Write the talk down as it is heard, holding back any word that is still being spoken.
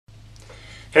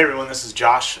Hey everyone, this is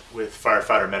Josh with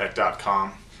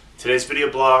firefightermedic.com. Today's video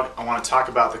blog, I want to talk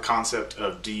about the concept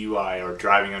of DUI, or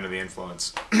driving under the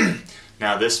influence.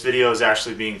 Now this video is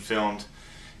actually being filmed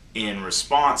in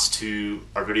response to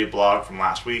our video blog from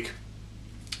last week,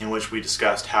 in which we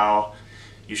discussed how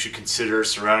you should consider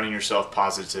surrounding yourself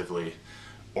positively,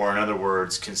 or in other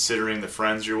words, considering the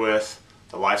friends you're with,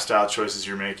 the lifestyle choices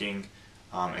you're making,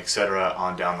 etc.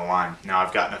 on down the line. Now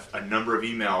I've gotten a number of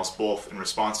emails both in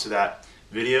response to that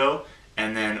video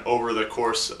and then over the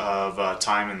course of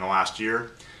time in the last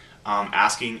year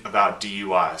asking about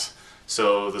DUIs.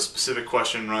 So the specific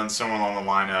question runs somewhere along the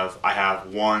line of, I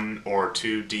have 1 or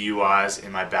 2 DUIs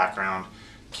in my background,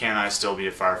 can I still be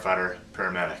a firefighter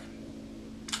paramedic?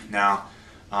 Now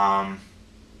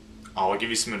I'll give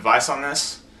you some advice on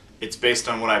this. It's based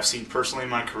on what I've seen personally in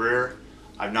my career.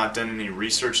 I've not done any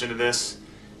research into this,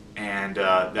 and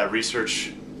that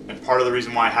research, and part of the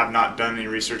reason why I have not done any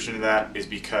research into that is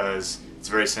because it's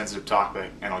a very sensitive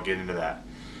topic, and I'll get into that.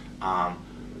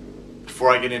 Before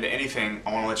I get into anything,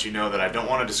 I want to let you know that I don't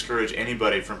want to discourage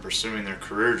anybody from pursuing their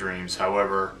career dreams.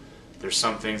 However, there's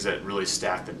some things that really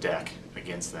stack the deck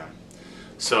against them.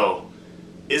 So,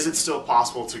 is it still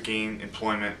possible to gain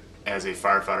employment as a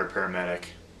firefighter paramedic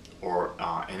or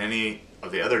in any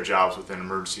of the other jobs within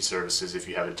emergency services if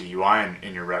you have a DUI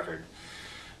in your record?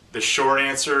 The short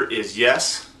answer is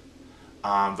yes.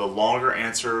 The longer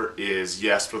answer is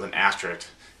yes with an asterisk.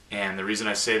 And the reason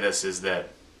I say this is that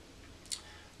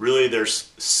really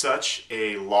there's such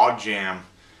a logjam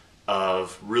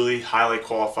of really highly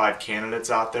qualified candidates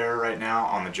out there right now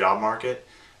on the job market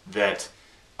that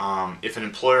if an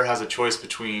employer has a choice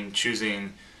between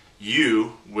choosing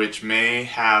you, which may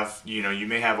have, you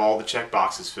may have all the check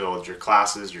boxes filled, your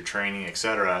classes, your training,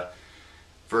 etc.,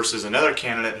 versus another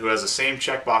candidate who has the same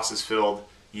check boxes filled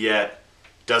yet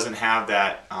doesn't have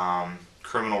that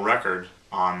criminal record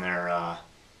on their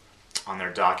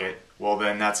docket, well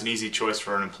then that's an easy choice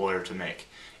for an employer to make.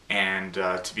 And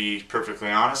to be perfectly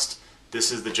honest,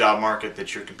 this is the job market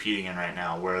that you're competing in right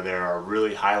now, where there are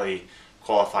really highly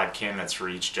qualified candidates for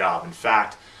each job. In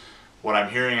fact, what I'm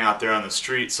hearing out there on the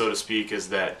street, so to speak, is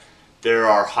that there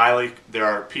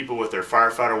are people with their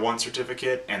Firefighter 1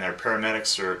 certificate and their paramedic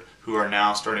cert who are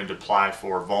now starting to apply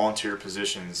for volunteer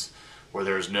positions where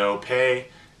there's no pay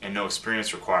and no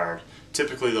experience required.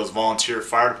 Typically those volunteer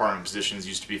fire department positions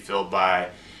used to be filled by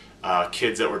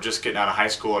kids that were just getting out of high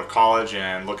school or college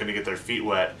and looking to get their feet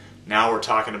wet. Now we're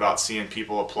talking about seeing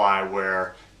people apply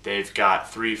where they've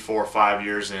got 3, 4, 5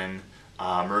 years in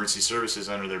emergency services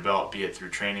under their belt, be it through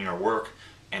training or work,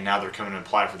 and now they're coming to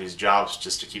apply for these jobs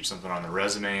just to keep something on their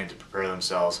resume and to prepare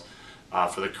themselves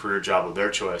for the career job of their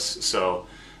choice. So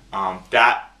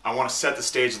I want to set the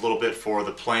stage a little bit for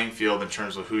the playing field in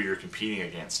terms of who you're competing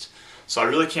against. So I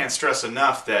really can't stress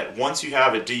enough that once you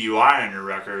have a DUI on your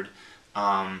record,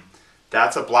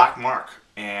 that's a black mark,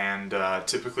 and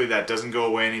typically that doesn't go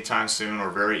away anytime soon or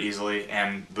very easily,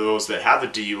 and those that have the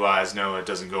DUIs know it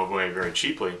doesn't go away very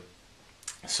cheaply.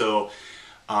 So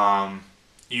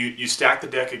you stack the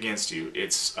deck against you.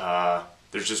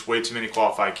 There's just way too many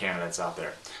qualified candidates out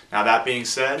there. Now that being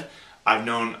said, I've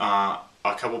known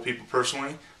a couple people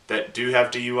personally that do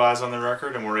have DUIs on their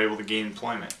record and were able to gain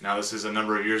employment. Now this is a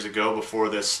number of years ago, before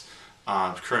this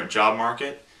current job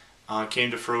market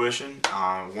came to fruition.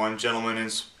 One gentleman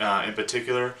in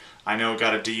particular I know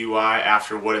got a DUI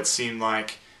after what it seemed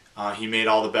like he made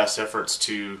all the best efforts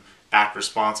to act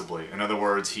responsibly. In other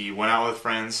words, he went out with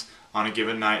friends on a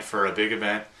given night for a big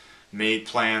event, made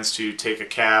plans to take a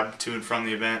cab to and from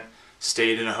the event,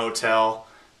 stayed in a hotel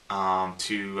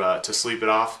to sleep it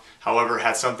off. However,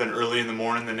 had something early in the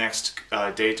morning the next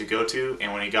day to go to,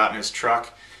 and when he got in his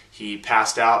truck, he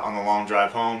passed out on the long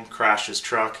drive home, crashed his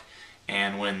truck,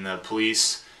 and when the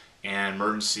police and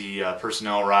emergency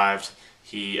personnel arrived,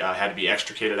 he had to be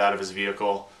extricated out of his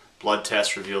vehicle. Blood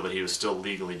tests revealed that he was still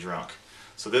legally drunk.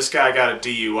 So this guy got a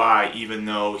DUI even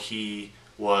though he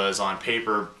was on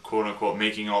paper, quote unquote,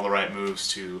 making all the right moves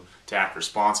to act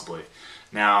responsibly.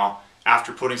 Now,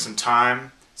 after putting some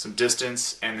time, some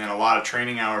distance, and then a lot of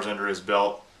training hours under his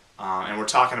belt, and we're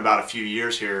talking about a few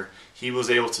years here, he was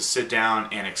able to sit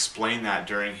down and explain that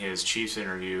during his chief's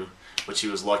interview, which he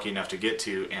was lucky enough to get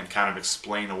to, and kind of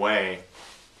explain away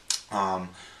that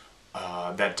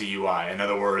DUI. In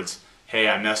other words, hey,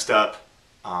 I messed up.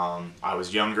 I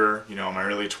was younger, in my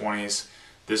early 20s.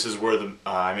 This is where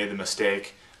I made the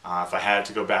mistake. If I had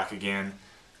to go back again,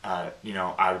 I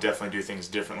would definitely do things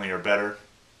differently or better.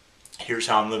 Here's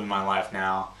how I'm living my life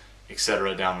now,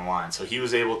 etc. down the line. So he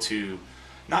was able to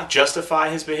not justify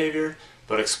his behavior,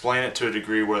 but explain it to a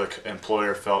degree where the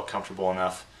employer felt comfortable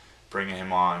enough bringing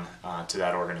him on to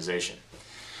that organization.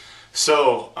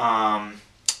 So,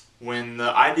 when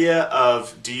the idea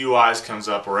of DUIs comes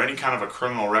up, or any kind of a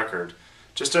criminal record,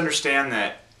 just understand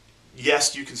that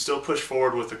yes, you can still push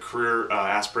forward with the career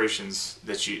aspirations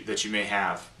that you may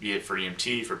have, be it for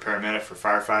EMT, for paramedic, for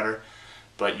firefighter,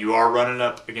 but you are running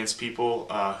up against people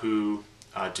who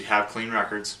do have clean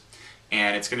records,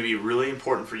 and it's going to be really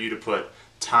important for you to put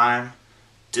time,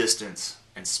 distance,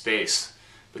 and space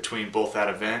between both that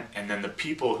event and then the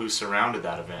people who surrounded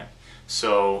that event.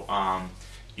 So,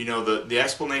 you know, the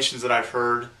explanations that I've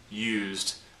heard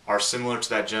used are similar to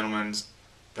that gentleman's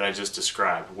that I just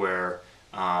described, where,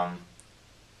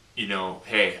 you know,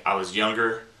 hey, I was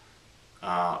younger,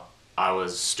 I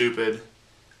was stupid,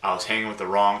 I was hanging with the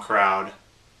wrong crowd.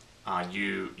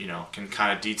 You know, can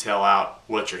kind of detail out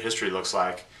what your history looks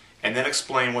like, and then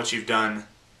explain what you've done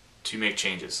to make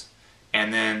changes,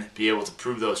 and then be able to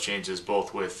prove those changes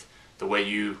both with the way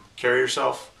you carry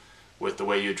yourself, with the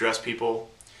way you address people,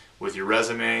 with your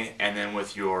resume, and then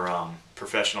with your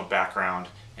professional background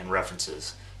and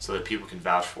references, so that people can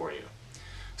vouch for you.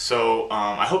 So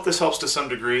I hope this helps to some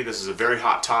degree. This is a very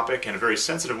hot topic and a very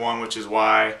sensitive one, which is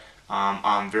why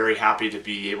I'm very happy to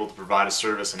be able to provide a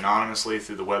service anonymously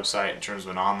through the website in terms of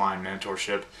an online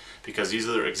mentorship, because these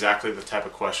are exactly the type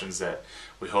of questions that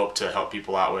we hope to help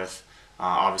people out with.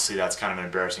 Obviously, that's kind of an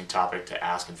embarrassing topic to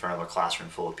ask in front of a classroom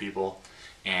full of people,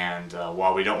 and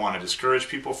while we don't want to discourage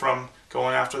people from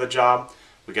going after the job,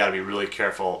 we got to be really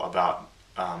careful about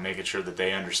making sure that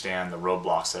they understand the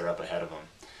roadblocks that are up ahead of them.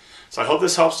 So I hope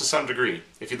this helps to some degree.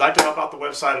 If you'd like to help out the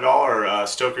website at all, or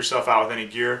stoke yourself out with any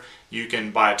gear, you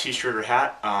can buy a t-shirt or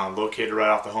hat located right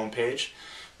off the home page.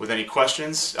 With any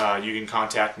questions, you can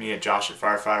contact me at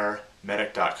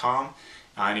josh@firefightermedic.com.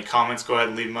 Any comments, go ahead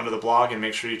and leave them under the blog, and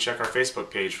make sure you check our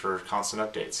Facebook page for constant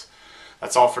updates.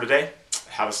 That's all for today.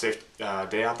 Have a safe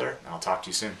day out there, and I'll talk to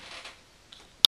you soon.